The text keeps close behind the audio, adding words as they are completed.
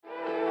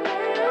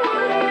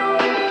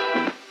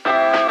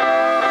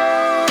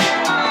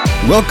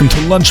Welcome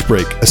to Lunch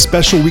Break, a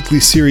special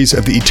weekly series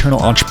of the Eternal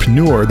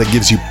Entrepreneur that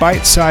gives you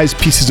bite-sized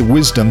pieces of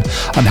wisdom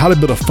on how to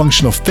build a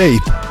functional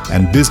faith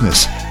and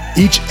business.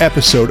 Each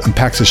episode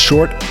unpacks a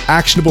short,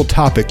 actionable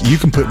topic you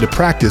can put into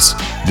practice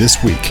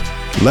this week.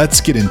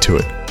 Let's get into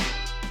it.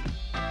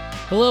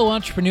 Hello,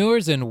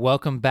 entrepreneurs, and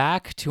welcome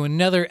back to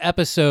another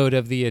episode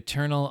of the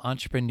Eternal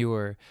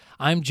Entrepreneur.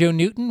 I'm Joe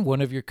Newton,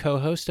 one of your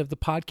co-hosts of the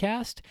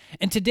podcast,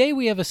 and today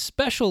we have a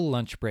special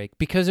lunch break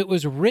because it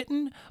was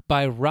written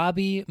by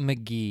Robbie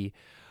McGee.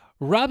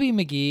 Robbie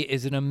McGee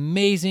is an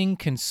amazing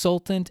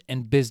consultant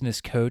and business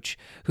coach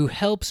who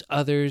helps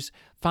others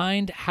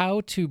find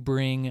how to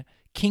bring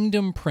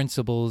kingdom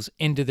principles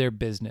into their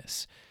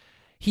business.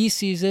 He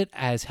sees it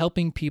as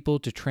helping people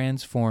to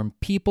transform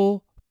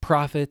people,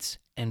 profits,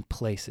 and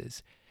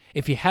places.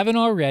 If you haven't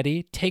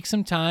already, take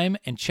some time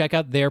and check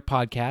out their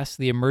podcast,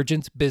 the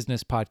Emergence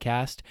Business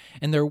Podcast,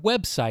 and their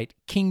website,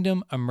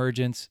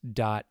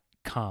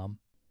 kingdomemergence.com.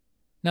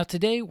 Now,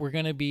 today we're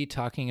going to be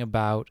talking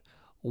about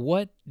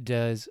what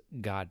does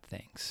God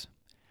thinks?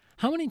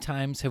 How many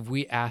times have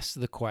we asked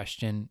the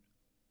question,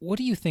 what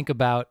do you think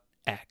about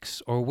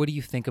X, or what do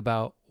you think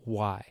about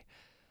Y?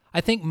 I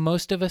think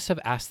most of us have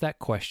asked that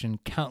question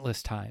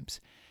countless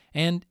times,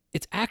 and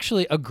it's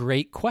actually a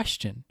great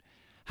question.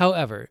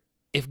 However,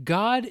 if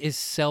God is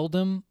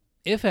seldom,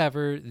 if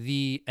ever,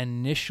 the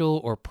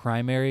initial or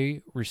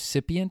primary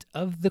recipient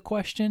of the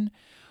question,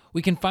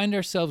 we can find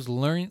ourselves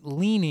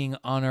leaning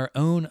on our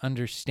own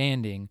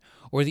understanding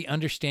or the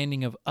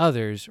understanding of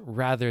others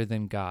rather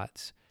than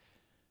God's.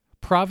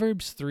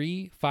 Proverbs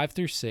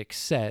 3:5-6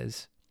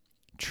 says,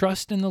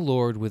 "Trust in the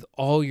Lord with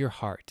all your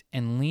heart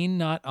and lean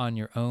not on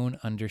your own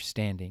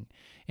understanding.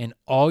 In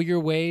all your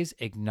ways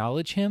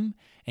acknowledge him,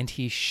 and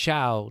he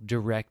shall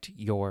direct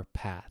your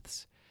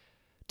paths."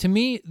 To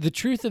me, the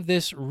truth of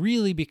this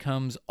really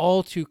becomes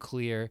all too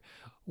clear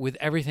with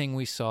everything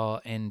we saw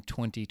in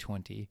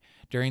 2020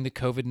 during the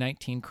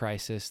COVID-19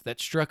 crisis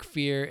that struck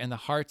fear in the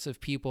hearts of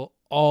people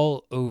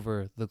all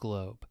over the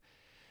globe.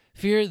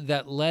 Fear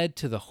that led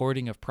to the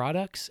hoarding of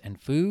products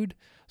and food,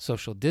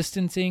 social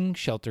distancing,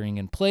 sheltering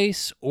in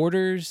place,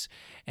 orders,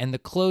 and the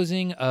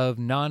closing of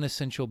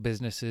non-essential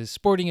businesses,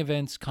 sporting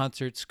events,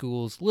 concerts,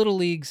 schools, little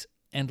leagues,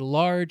 and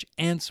large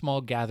and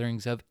small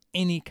gatherings of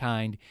any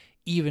kind,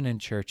 even in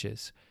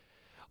churches.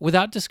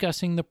 Without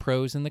discussing the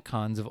pros and the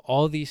cons of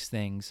all these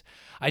things,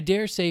 I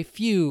dare say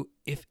few,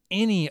 if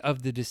any,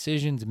 of the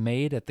decisions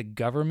made at the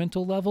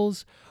governmental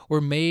levels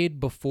were made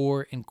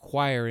before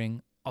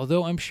inquiring,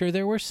 although I'm sure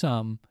there were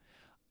some,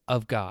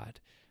 of God.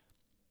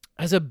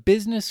 As a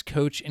business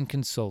coach and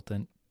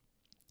consultant,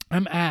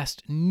 I'm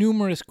asked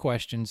numerous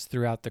questions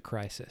throughout the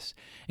crisis,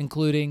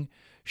 including,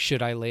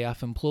 should I lay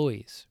off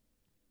employees?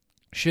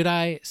 Should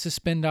I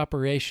suspend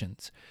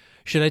operations?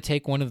 Should I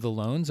take one of the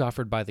loans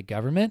offered by the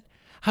government?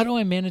 How do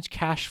I manage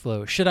cash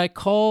flow? Should I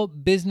call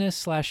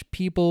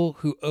business/people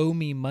who owe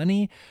me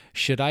money?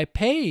 Should I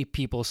pay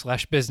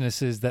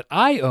people/businesses that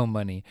I owe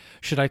money?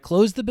 Should I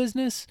close the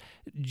business?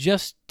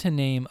 Just to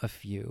name a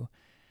few.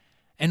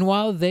 And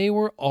while they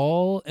were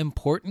all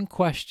important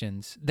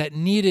questions that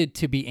needed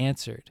to be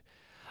answered,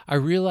 I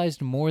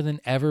realized more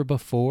than ever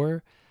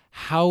before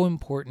how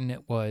important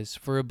it was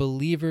for a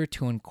believer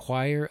to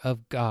inquire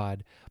of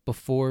God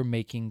before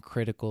making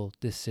critical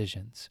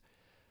decisions.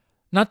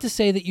 Not to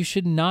say that you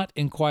should not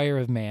inquire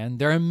of man.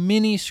 There are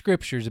many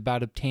scriptures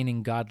about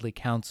obtaining godly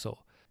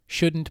counsel.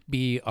 Shouldn't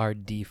be our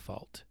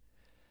default.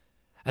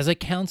 As I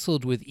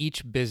counseled with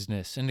each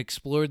business and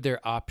explored their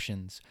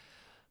options,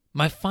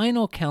 my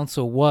final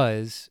counsel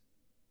was,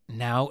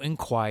 now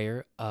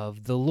inquire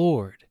of the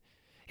Lord.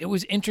 It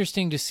was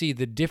interesting to see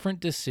the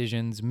different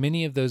decisions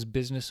many of those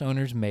business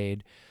owners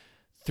made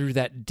through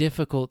that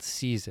difficult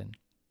season.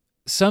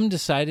 Some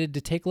decided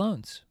to take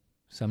loans.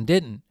 Some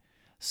didn't.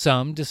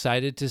 Some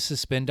decided to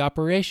suspend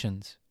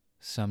operations.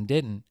 Some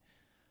didn't.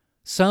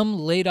 Some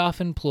laid off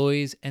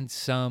employees and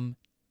some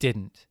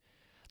didn't.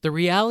 The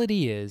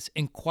reality is,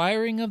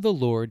 inquiring of the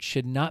Lord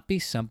should not be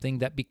something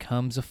that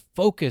becomes a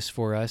focus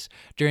for us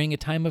during a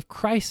time of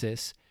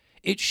crisis.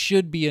 It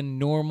should be a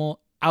normal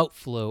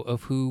outflow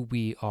of who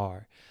we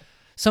are,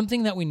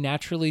 something that we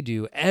naturally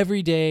do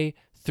every day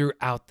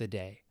throughout the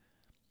day.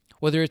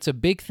 Whether it's a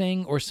big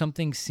thing or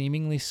something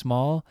seemingly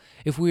small,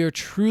 if we are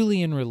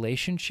truly in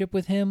relationship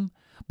with him,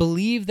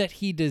 believe that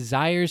he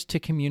desires to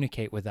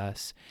communicate with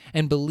us,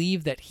 and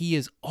believe that he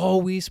is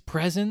always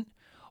present,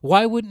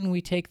 why wouldn't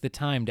we take the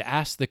time to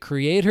ask the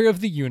creator of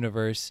the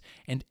universe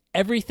and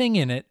everything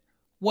in it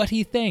what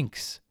he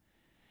thinks?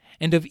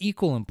 And of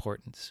equal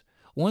importance,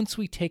 once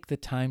we take the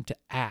time to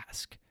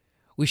ask,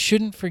 we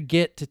shouldn't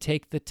forget to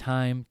take the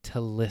time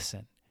to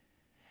listen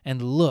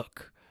and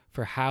look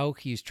for how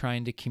he's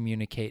trying to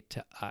communicate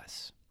to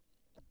us.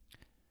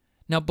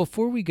 Now,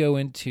 before we go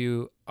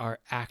into our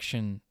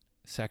action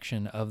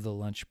section of the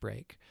lunch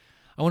break,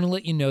 I want to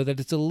let you know that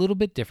it's a little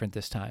bit different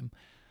this time.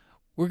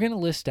 We're going to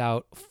list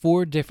out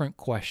 4 different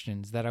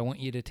questions that I want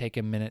you to take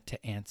a minute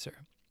to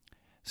answer.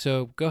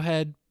 So go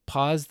ahead,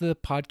 pause the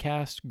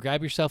podcast,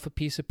 grab yourself a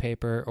piece of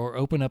paper, or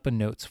open up a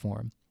notes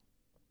form.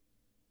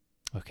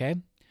 Okay?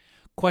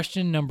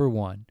 Question number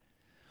 1.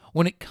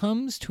 When it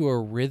comes to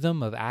a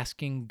rhythm of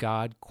asking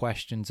God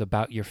questions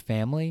about your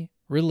family,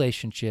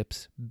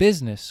 relationships,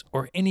 business,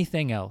 or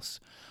anything else,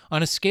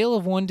 on a scale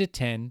of 1 to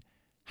 10,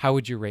 how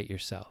would you rate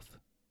yourself?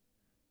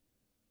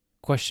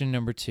 Question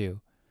number 2.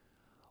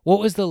 What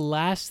was the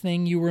last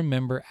thing you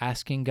remember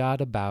asking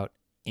God about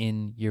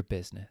in your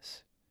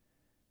business?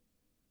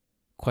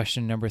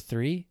 Question number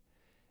 3.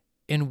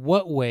 In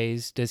what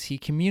ways does He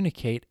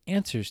communicate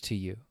answers to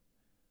you?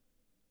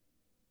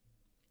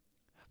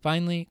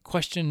 Finally,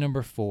 question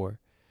number 4.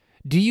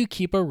 Do you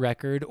keep a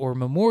record or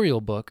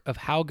memorial book of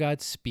how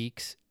God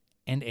speaks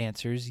and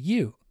answers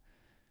you?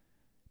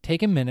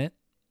 Take a minute,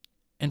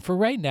 and for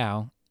right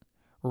now,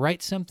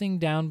 write something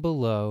down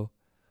below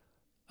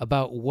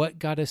about what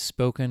God has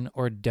spoken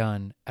or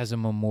done as a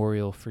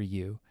memorial for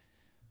you.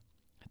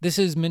 This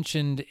is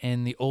mentioned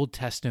in the Old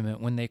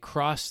Testament when they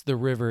crossed the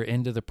river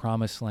into the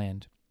Promised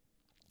Land.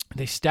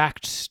 They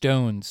stacked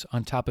stones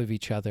on top of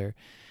each other.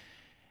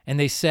 And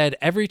they said,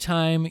 every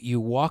time you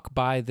walk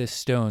by this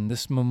stone,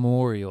 this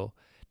memorial,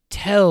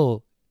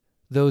 tell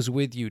those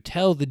with you,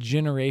 tell the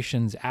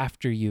generations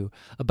after you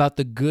about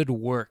the good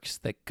works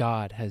that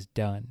God has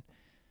done.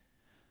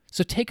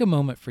 So take a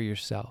moment for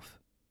yourself.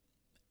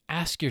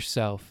 Ask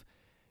yourself,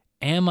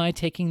 am I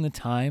taking the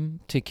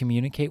time to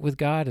communicate with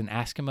God and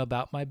ask Him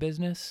about my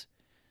business?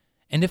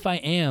 And if I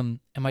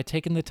am I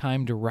taking the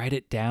time to write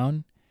it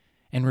down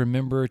and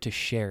remember to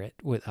share it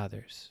with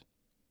others?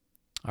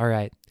 All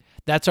right.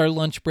 That's our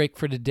lunch break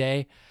for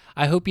today.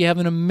 I hope you have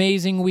an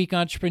amazing week,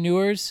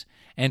 entrepreneurs,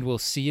 and we'll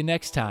see you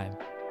next time.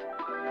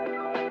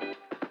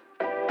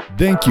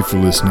 Thank you for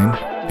listening.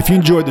 If you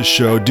enjoyed the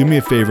show, do me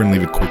a favor and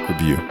leave a quick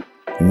review.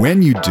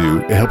 When you do,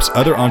 it helps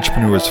other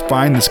entrepreneurs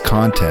find this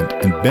content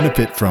and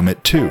benefit from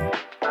it too.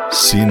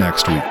 See you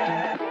next week.